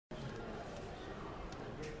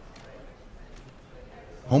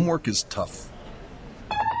Homework is tough.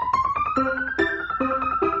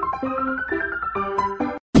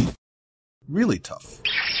 Really tough.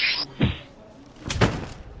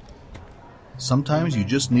 Sometimes you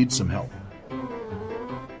just need some help.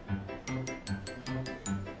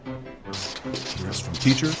 Whether it's from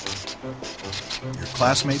teacher, your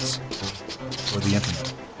classmates, or the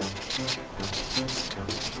internet.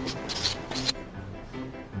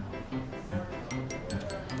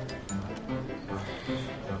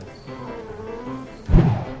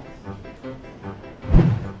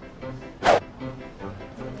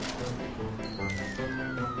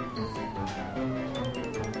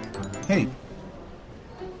 Hey,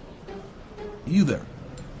 you there.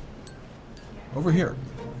 Over here.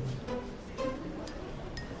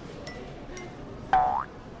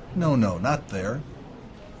 No, not there.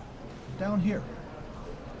 Down here.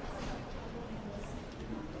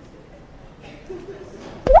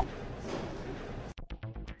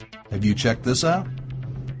 Have you checked this out?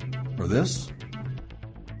 Or this?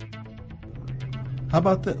 How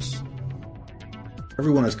about this?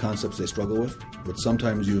 Everyone has concepts they struggle with, but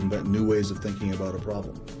sometimes you invent new ways of thinking about a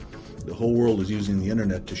problem. The whole world is using the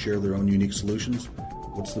internet to share their own unique solutions.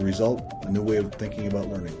 What's the result? A new way of thinking about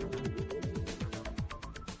learning.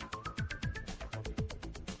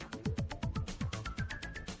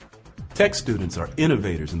 Tech students are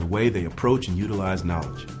innovators in the way they approach and utilize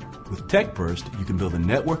knowledge. With TechBurst, you can build a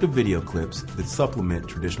network of video clips that supplement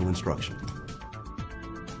traditional instruction.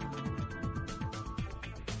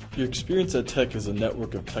 Your experience at Tech is a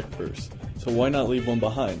network of TechBursts, so why not leave one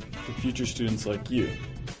behind for future students like you?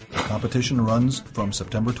 The competition runs from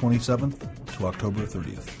September 27th to October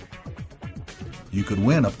 30th. You could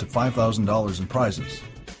win up to $5,000 in prizes.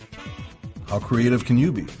 How creative can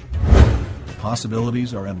you be? The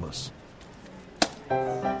possibilities are endless.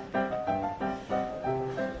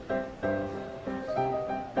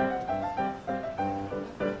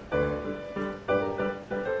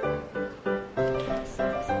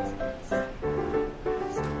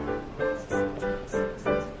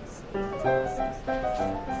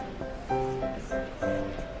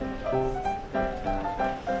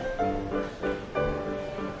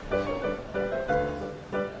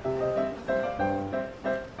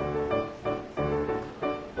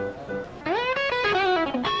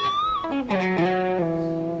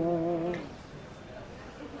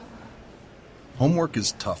 Homework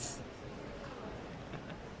is tough.